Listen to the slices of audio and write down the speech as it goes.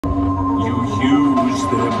misuse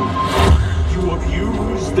them. You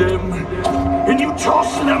abuse them, and you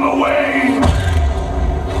toss them away.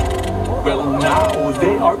 Well, now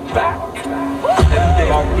they are back, and they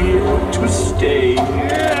are here to stay.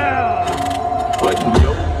 But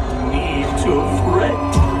no need to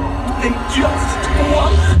fret. They just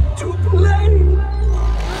want to play.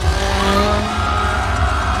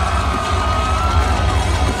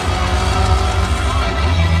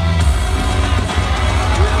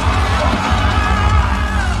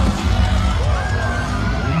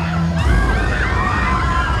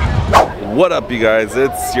 What up, you guys?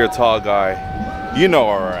 It's your tall guy. You know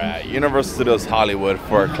where we're at, Universal Studios Hollywood,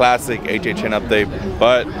 for a classic HHN update,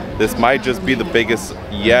 but this might just be the biggest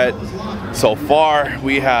yet. So far,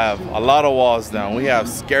 we have a lot of walls down. We have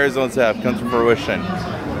Scarezones that have come to fruition.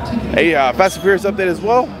 A Fast and Furious update as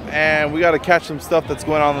well, and we got to catch some stuff that's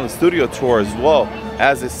going on the studio tour as well.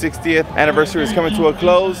 As its 60th anniversary is coming to a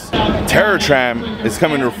close, Terror Tram is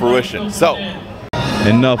coming to fruition. So,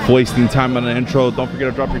 enough wasting time on the intro. Don't forget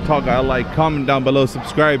to drop your tall guy a like, comment down below,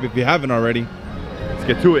 subscribe if you haven't already. Let's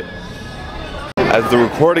get to it. As the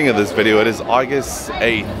recording of this video, it is August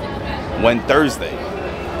 8th, when Thursday.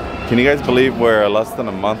 Can you guys believe we're less than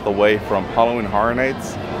a month away from Halloween Horror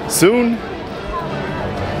Nights? Soon,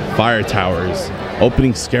 fire towers,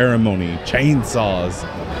 opening ceremony, chainsaws.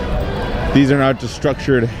 These are not just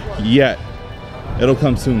structured yet. It'll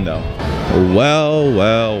come soon though.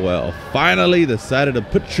 Well, finally decided to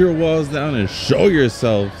put your walls down and show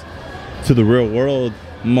yourselves to the real world,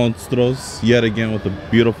 monstros, yet again with a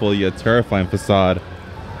beautiful yet terrifying facade.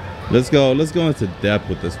 Let's go into depth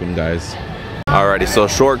with this one, guys. Alrighty, so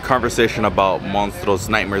short conversation about monstros,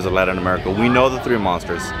 nightmares of Latin America. We know the three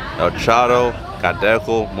monsters: El Charo,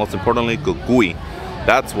 Cadejo, most importantly, Cucuy.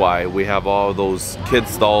 That's why we have all those kid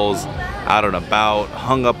stalls out and about,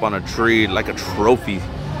 hung up on a tree like a trophy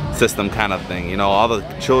system kind of thing. You know, all the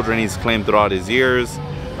children he's claimed throughout his years.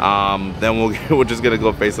 Then we're just gonna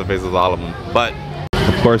go face to face with all of them. But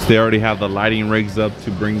of course, they already have the lighting rigs up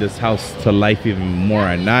to bring this house to life even more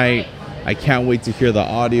at night. I can't wait to hear the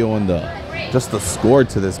audio and just the score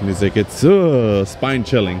to this music. It's spine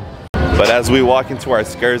chilling. But as we walk into our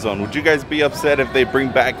scare zone, would you guys be upset if they bring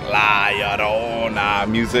back La Llorona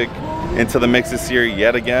music into the mix this year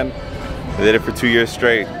yet again? They did it for 2 years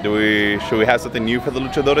straight. Should we have something new for the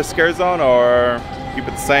Luchadores scare zone, or keep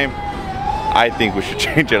it the same? I think we should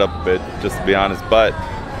change it up a bit, just to be honest. But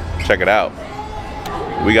check it out.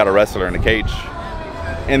 We got a wrestler in a cage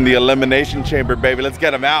in the elimination chamber, baby. Let's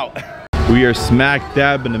get him out. We are smack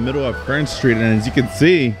dab in the middle of French Street, and as you can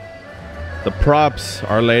see, the props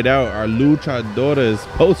are laid out. Our Luchadores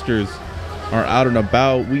posters are out and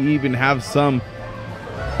about. We even have some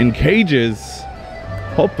in cages.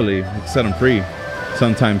 Hopefully, we'll set them free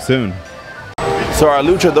sometime soon. So our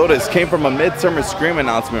Luchadores came from a Midsummer Scream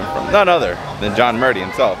announcement from none other than John Murdy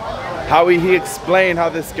himself. How he explained how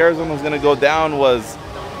this scare zone was gonna go down was,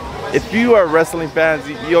 if you are wrestling fans,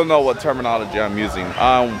 you'll know what terminology I'm using.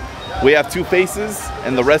 We have two faces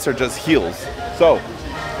and the rest are just heels. So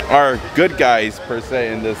our good guys per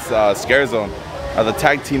se in this scare zone are the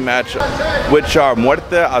tag team match, which are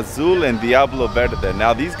Muerte Azul and Diablo Verde.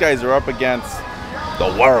 Now these guys are up against the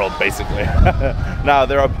world, basically. Now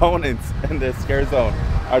their opponents in this scare zone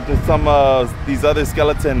are just some these other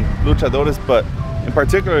skeleton luchadores, but in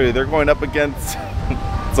particular they're going up against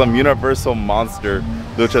some universal monster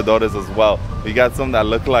luchadores as well. We got some that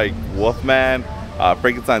look like Wolfman,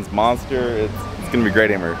 Frankenstein's monster. It's gonna be great,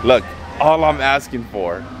 Hammer. Look, all I'm asking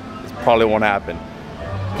for, this probably won't happen,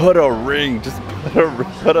 put a ring, just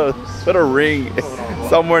put a ring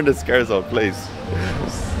somewhere in the scare zone, please.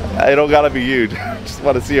 It don't gotta be huge. Just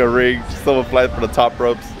want to see a ring, just someone fly for the top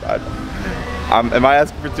ropes. Am I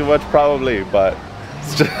asking for too much? Probably, but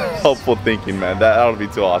it's just hopeful thinking, man. That'll be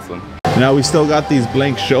too awesome. Now we still got these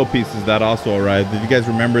blank showpieces that also arrived. If you guys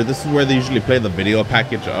remember, this is where they usually play the video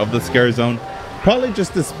package of the scare zone. Probably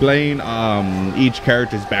just displaying each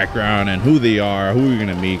character's background and who they are, who you're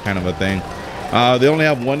gonna meet, kind of a thing. They only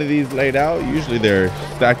have one of these laid out. Usually they're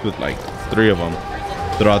stacked with like 3 of them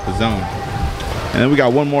throughout the zone. And then we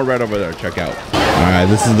got one more right over there. Check out. All right,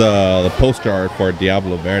 this is the poster art for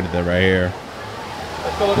Diablo Verde right here.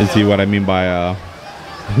 You see what I mean by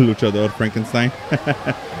Luchador Frankenstein?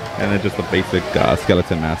 And then just a basic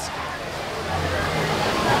skeleton mask.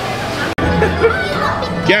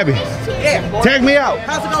 Gabby, yeah. Tag me out.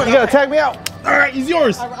 How's it going? You gotta tag me out. All right, he's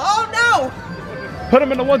yours. Oh no! Put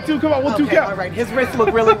him in the 1-2. Come on, 1-2 count. All right, his wrists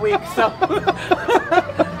look really weak, so.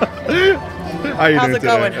 How's it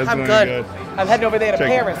going? I'm good. I'm heading over there to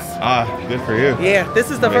Paris. Ah, good for you. Yeah,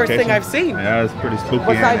 this is the first thing I've seen. Yeah, it's pretty spooky.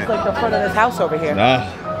 Besides, like the front of this house over here.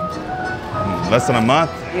 Less than a month?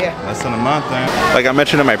 Yeah. Less than a month, man. Like I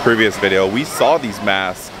mentioned in my previous video, we saw these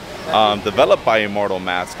masks developed by Immortal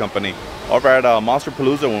Mask Company over at Monster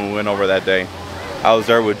Palooza when we went over that day. I was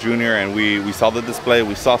there with Junior and we saw the display.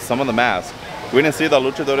 We saw some of the masks. We didn't see the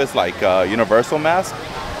Luchadores like universal mask,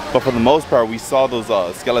 but for the most part, we saw those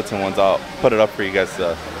skeleton ones. I'll put it up for you guys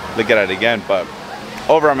to look at it again. But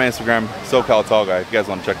over on my Instagram, SoCal Tall Guy, if you guys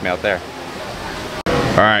want to check me out there.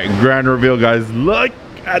 All right, grand reveal, guys. Look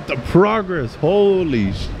at the progress.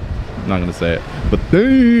 Holy sh... I'm not gonna say it, but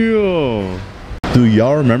damn. Dude,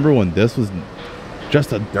 y'all remember when this was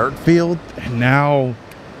just a dirt field? And now,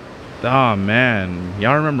 oh man,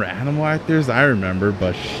 y'all remember animal actors? I remember,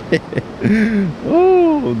 but shit.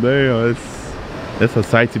 Oh damn, it's a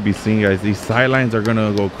sight to be seen, guys. These sidelines are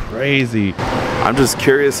gonna go crazy. I'm just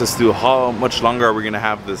curious as to how much longer are we gonna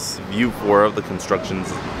have this view for of the construction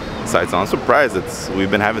sites. I'm surprised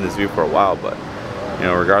we've been having this view for a while, but you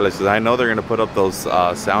know, regardless, I know they're gonna put up those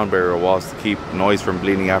sound barrier walls to keep noise from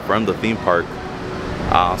bleeding out from the theme park.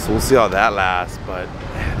 So we'll see how that lasts, but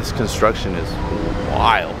man, this construction is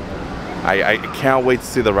wild. I can't wait to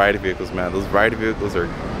see the ride vehicles, man. Those ride vehicles are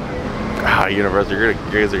Universal. You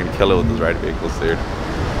guys are gonna kill it with those ride vehicles, dude.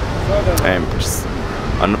 And just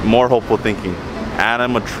more hopeful thinking.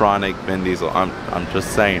 Animatronic Vin Diesel. I'm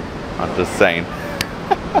just saying. I'm just saying.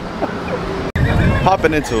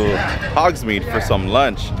 Popping into Hogsmeade for some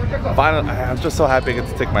lunch. Finally, I'm just so happy I get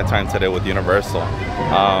to take my time today with Universal.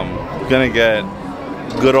 Gonna get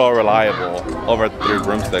good old reliable over at 3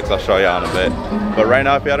 Broomsticks. I'll show you out in a bit. But right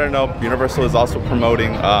now, if you don't know, Universal is also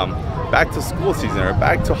promoting back to school season, or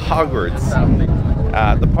back to Hogwarts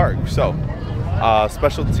at the park. So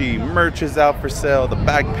specialty merch is out for sale. The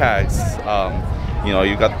backpacks, you know,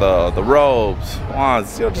 you got the robes,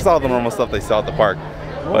 wands, you know, just all the normal stuff they sell at the park.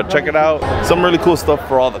 But check it out, some really cool stuff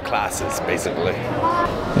for all the classes, basically.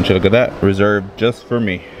 And look at that, reserved just for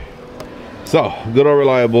me. So, good old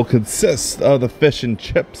reliable consists of the fish and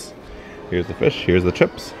chips. Here's the fish, here's the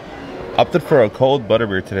chips. Opted for a cold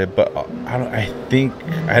butterbeer today, but I think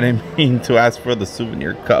I didn't mean to ask for the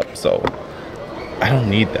souvenir cup, so I don't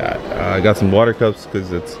need that. I got some water cups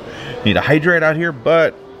because it's need to hydrate out here,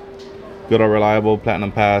 but good old reliable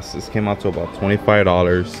platinum pass. This came out to about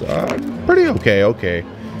 $25. Pretty okay.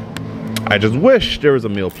 I just wish there was a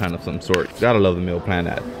meal plan of some sort. Gotta love the meal plan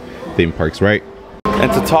at theme parks, right?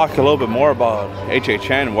 And to talk a little bit more about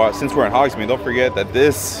HHN, since we're in Hogsmeade, don't forget that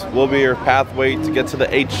this will be your pathway to get to the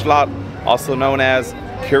H slot, also known as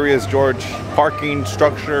Curious George parking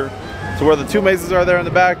structure. So where the 2 mazes are there in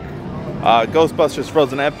the back, Ghostbusters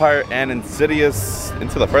Frozen Empire and Insidious,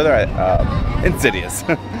 into the further, Insidious.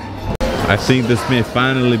 I think this may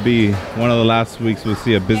finally be one of the last weeks we'll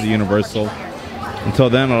see a busy Universal.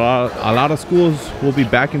 Until then, a lot of schools will be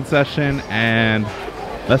back in session and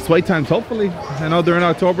less wait times, hopefully. I know during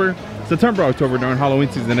September, October, during Halloween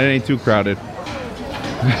season, it ain't too crowded.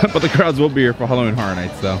 But the crowds will be here for Halloween Horror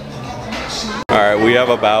Nights, so. All right, we have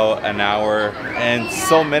about an hour and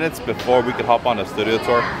so minutes before we could hop on a studio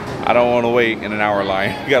tour. I don't want to wait in an hour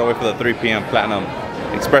line. You gotta wait for the 3 p.m. Platinum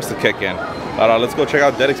Express to kick in. But let's go check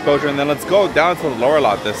out Dead Exposure, and then let's go down to the lower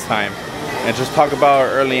lot this time and just talk about our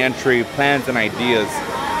early entry plans and ideas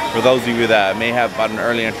for those of you that may have bought an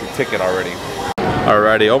early entry ticket already.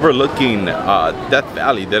 Alrighty, overlooking Death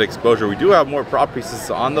Valley, Dead Exposure, we do have more prop pieces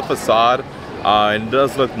on the facade. It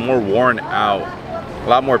does look more worn out. A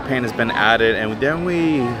lot more paint has been added, and then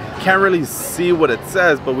we can't really see what it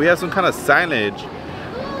says, but we have some kind of signage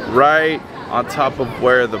right on top of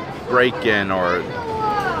where the break-in or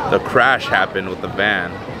the crash happened with the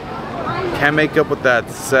van. Can't make up what that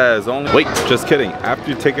says. Wait, just kidding.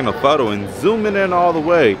 After taking a photo and zooming in all the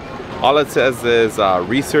way, all it says is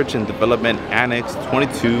Research and Development Annex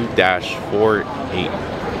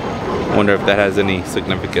 22-48. Wonder if that has any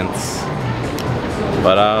significance.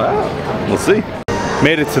 But we'll see.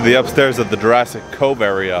 Made it to the upstairs of the Jurassic Cove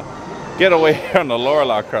area. Get away from the lower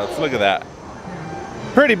lot crowds. Look at that.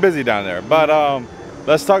 Pretty busy down there. But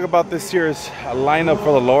let's talk about this year's lineup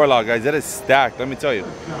for the lower lot, guys. It is stacked, let me tell you.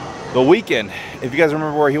 The Weekend, if you guys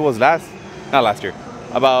remember where he was not last year,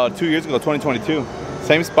 about 2 years ago, 2022.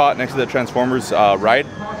 Same spot next to the Transformers ride.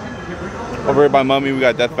 Over here by Mummy, we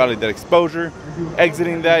got Death Valley, Dead Exposure.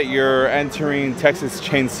 Exiting that, you're entering Texas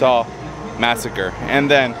Chainsaw Massacre. And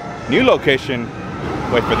then, new location,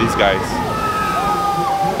 wait for these guys.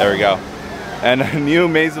 There we go. And a new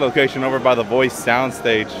maze location over by the Voice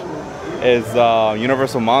Soundstage is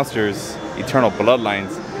Universal Monsters Eternal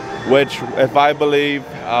Bloodlines, which, if I believe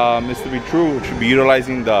is to be true, should be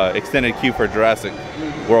utilizing the extended queue for Jurassic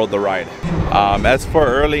World the ride. As for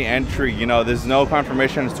early entry, you know, there's no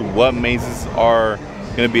confirmation as to what mazes are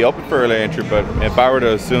going to be open for early entry, but if I were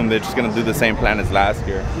to assume they're just going to do the same plan as last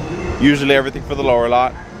year, usually everything for the lower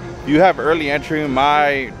lot. If you have early entry,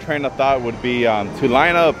 my train of thought would be to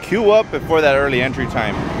line up, queue up before that early entry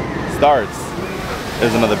time starts.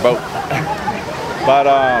 There's another boat. But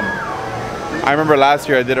I remember last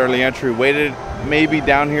year I did early entry, waited maybe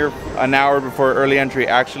down here an hour before early entry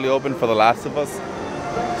actually opened for The Last of Us,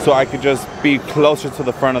 so I could just be closer to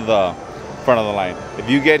the front of the line. If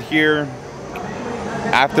you get here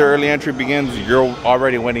after early entry begins, you're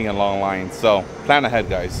already waiting in long lines, so plan ahead,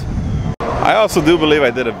 guys. I also do believe I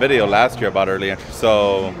did a video last year about early entry,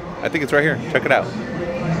 so I think it's right here. Check it out.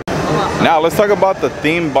 Now let's talk about the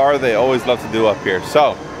theme bar they always love to do up here.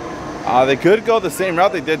 So they could go the same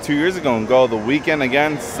route they did 2 years ago and go the weekend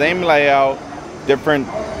again, same layout, different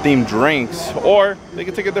themed drinks, or they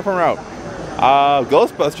could take a different route.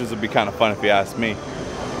 Ghostbusters would be kind of fun if you ask me,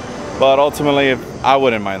 but ultimately I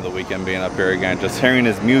wouldn't mind the weekend being up here again, just hearing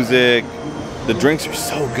his music. The drinks are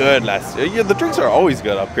so good last year. Yeah, the drinks are always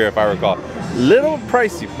good up here if I recall. Little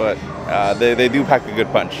pricey, but they do pack a good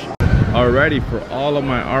punch. Alrighty, for all of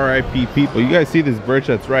my RIP people, you guys see this bridge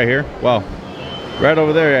that's right here? Well, right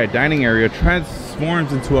over there, dining area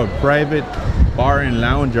transforms into a private bar and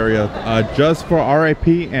lounge area just for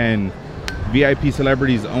RIP and VIP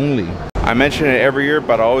celebrities only. I mention it every year,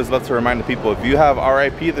 but I always love to remind the people, if you have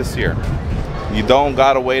RIP this year, you don't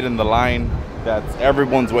gotta wait in the line that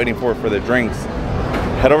everyone's waiting for their drinks.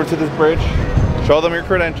 Head over to this bridge, show them your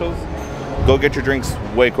credentials, go get your drinks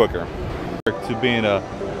way quicker. To being a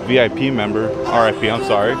VIP member, RIP, I'm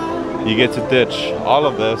sorry, you get to ditch all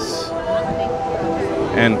of this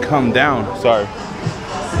and come down,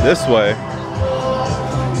 this way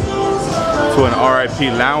to an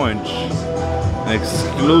RIP lounge, an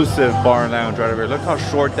exclusive bar and lounge right over here. Look how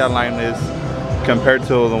short that line is compared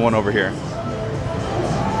to the one over here.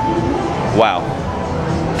 Wow.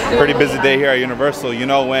 Pretty busy day here at Universal. You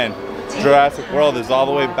know when Jurassic World is all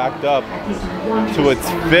the way backed up to its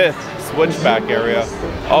 5th switchback area.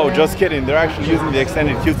 Oh, just kidding. They're actually using the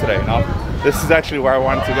extended queue today. Now, this is actually where I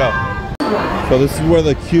wanted to go. So this is where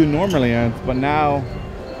the queue normally ends, but now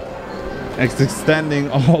it's extending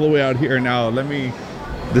all the way out here. Now,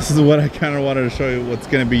 this is what I kind of wanted to show you, what's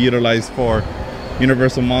going to be utilized for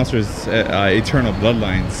Universal Monsters Eternal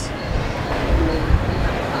Bloodlines.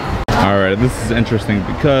 Alright, this is interesting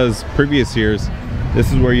because previous years,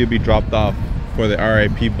 this is where you'd be dropped off for the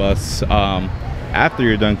RIP bus after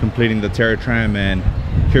you're done completing the Terror Tram and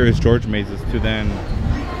Curious George mazes, to then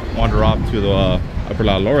wander off to the upper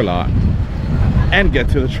lot, lower lot, and get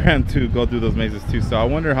to the tram to go through those mazes too. So I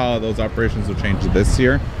wonder how those operations will change this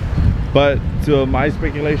year. But to my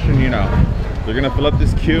speculation, you know, they're gonna fill up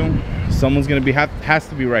this queue. Someone's gonna be has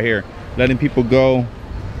to be right here, letting people go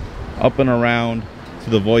up and around to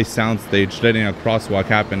the voice soundstage, letting a crosswalk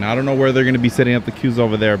happen. I don't know where they're going to be setting up the queues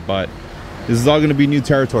over there, but this is all going to be new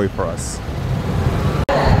territory for us.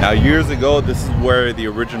 Now, years ago, this is where the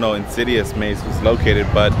original Insidious maze was located,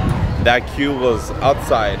 but that queue was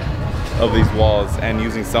outside of these walls and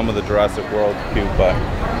using some of the Jurassic World queue. But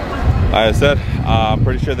like I said, I'm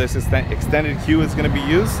pretty sure this extended queue is going to be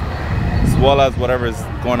used, as well as whatever is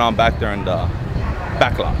going on back there in the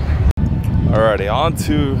back lot. Alrighty, on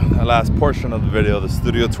to the last portion of the video, the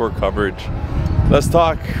studio tour coverage. Let's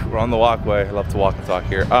talk. We're on the walkway. I love to walk and talk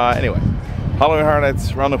here. Anyway, Halloween Horror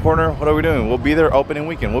Nights around the corner. What are we doing? We'll be there opening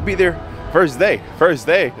weekend. We'll be there first day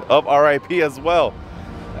of RIP as well.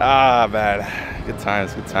 Ah, man, good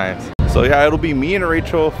times, good times. So yeah, it'll be me and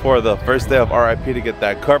Rachel for the first day of RIP to get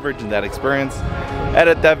that coverage and that experience.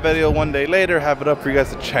 Edit that video one day later, have it up for you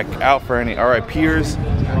guys to check out for any RIPers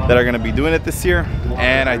that are going to be doing it this year.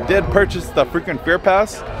 And I did purchase the freaking Fear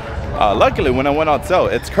Pass. Luckily, when it went on sale,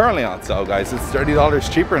 it's currently on sale, guys. It's $30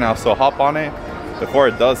 cheaper now, so hop on it before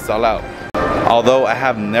it does sell out. Although I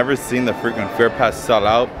have never seen the freaking Fear Pass sell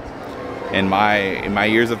out in my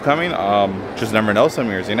years of coming, just never know some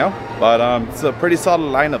years, you know. But it's a pretty solid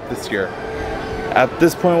lineup this year. At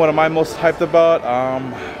this point, what am I most hyped about?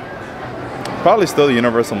 Probably still the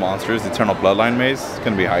Universal Monsters Eternal Bloodline maze. It's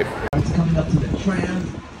gonna be hype. Coming up to the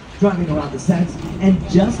tram, driving around the sets, and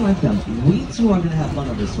just like them, we too are gonna have fun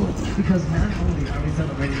of this sort. Because not only are we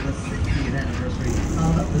celebrating the 60th anniversary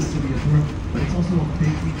of the studio tour, but it's also a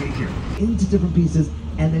big weekend here. Into different pieces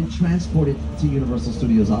and then transported to Universal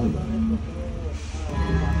Studios Hollywood.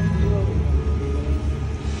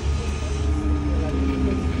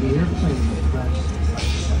 The airplane crash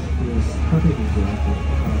is perfectly directed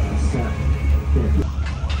a set.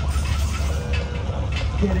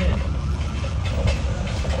 Get in.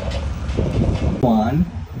 One,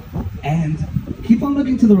 and keep on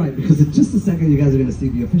looking to to the right because in just a second you guys are going to see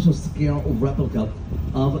the official scale replica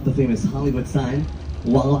of the famous Hollywood sign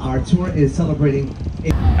while our tour is celebrating.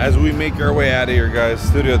 As we make our way out of here, guys,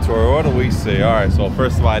 studio tour, what do we see? All right, so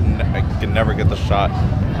first of all, I can never get the shot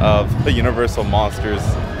of the Universal Monsters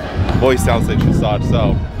voice soundstage facade,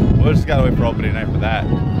 so we'll just gotta wait for opening night for that.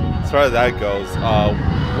 As far as that goes,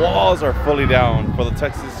 walls are fully down for the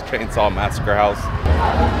Texas Chainsaw Massacre house.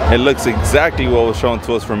 It looks exactly what was shown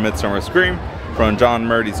to us from Midsummer Scream, from John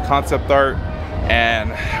Murdy's concept art, and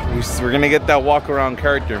we're gonna get that walk around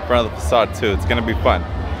character in front of the facade too. It's gonna be fun.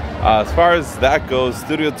 As far as that goes,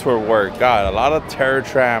 studio tour work, God, a lot of Terror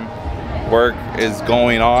Tram work is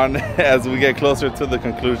going on as we get closer to the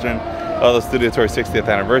conclusion of the studio tour 60th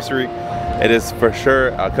anniversary. It is for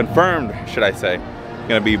sure confirmed, should I say,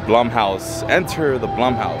 gonna be Blumhouse. Enter the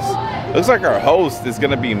Blumhouse. Looks like our host is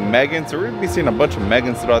gonna be Megan, so we're gonna be seeing a bunch of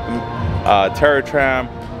Megans throughout the Terror Tram.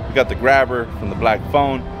 We got the Grabber from the Black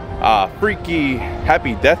Phone, Freaky,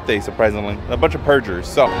 Happy Death Day, surprisingly, a bunch of Purgers,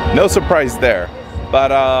 so no surprise there.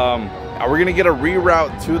 But we're gonna get a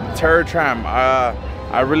reroute to the Terror Tram.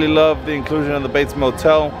 I really love the inclusion of the Bates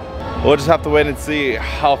Motel. We'll just have to wait and see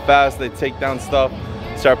how fast they take down stuff,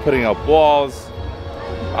 start putting up walls.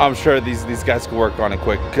 I'm sure these guys can work on it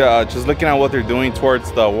quick. Just looking at what they're doing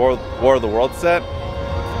towards the War of the World set,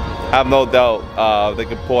 I have no doubt they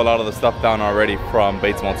could pull a lot of the stuff down already from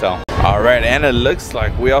Bates Motel. All right, and it looks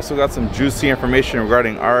like we also got some juicy information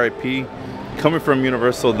regarding RIP coming from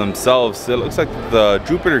Universal themselves. It looks like the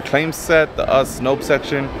Jupiter Claims set, the Us Nope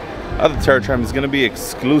section of the Terror Tram is going to be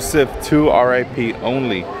exclusive to RIP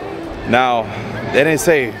only. Now, they didn't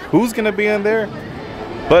say who's going to be in there,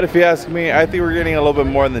 but if you ask me, I think we're getting a little bit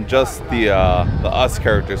more than just the Us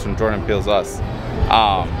characters from Jordan Peele's Us.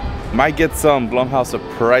 Might get some Blumhouse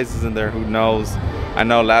surprises in there, who knows. I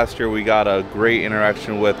know last year we got a great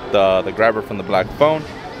interaction with the Grabber from the Black Phone.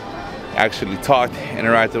 Actually talked,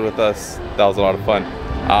 interacted with us. That was a lot of fun.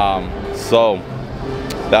 So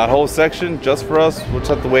that whole section just for us, we'll just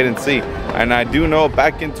have to wait and see. And I do know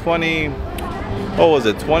back in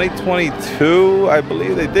 2022, I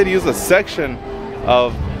believe they did use a section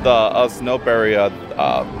of the Us Nope area,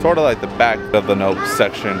 sort of like the back of the Nope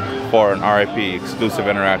section for an RIP exclusive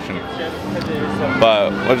interaction.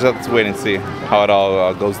 But we'll just have to wait and see how it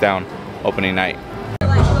all goes down opening night.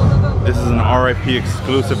 This is an RIP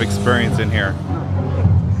exclusive experience in here.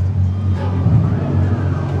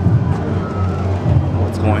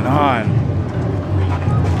 What's going on?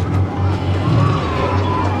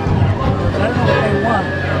 I don't know what they want. I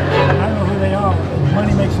don't know who they are.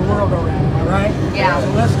 Money makes the world go round, am I right? Yeah. So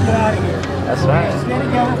let's get out of here. That's right. Let's get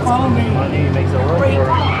together, follow me. Money makes the world go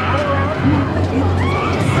round.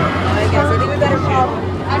 I guess I think we better follow.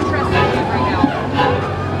 I'm trusting you right now.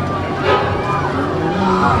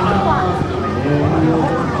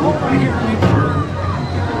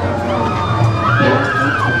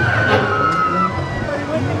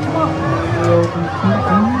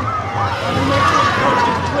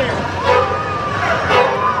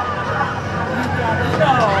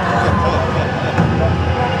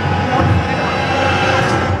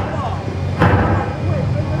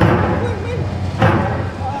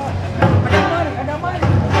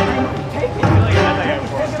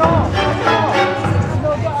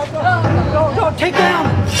 Take down!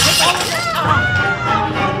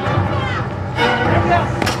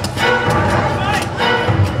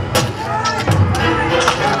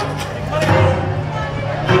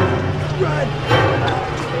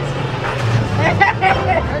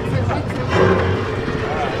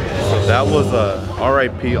 That was a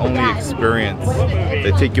RIP only experience.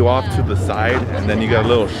 They take you off to the side and then you got a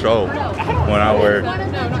little show going on where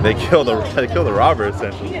they kill the robber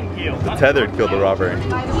essentially. The tethered killed the robber.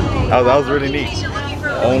 That was really neat.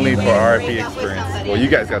 Only for RIP experience. Well, you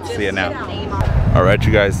guys got to see it now. Alright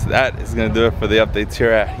you guys, that is gonna do it for the updates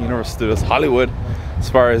here at Universal Studios Hollywood. As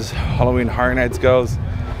far as Halloween Horror Nights goes,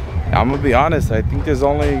 I'm gonna be honest, I think there's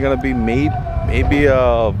only gonna be maybe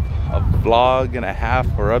a vlog and a half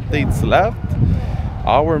or updates left.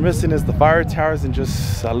 All we're missing is the fire towers and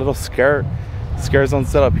just a little Scarezone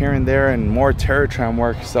setup here and there and more Terror Tram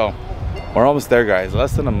work. So we're almost there guys,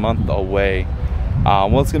 less than a month away.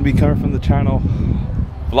 What's gonna be coming from the channel?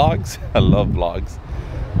 Vlogs. I love vlogs.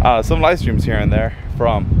 Some live streams here and there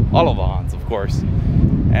from all of the haunts, of course.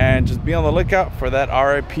 And just be on the lookout for that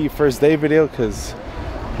RIP first day video, because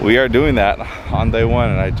we are doing that on day one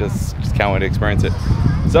and I just can't wait to experience it.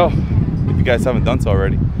 So if you guys haven't done so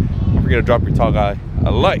already, don't forget to drop your tall guy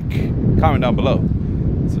a like, comment down below,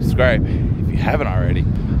 subscribe if you haven't already.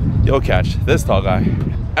 You'll catch this tall guy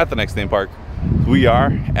at the next theme park. We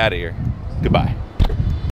are out of here. Goodbye.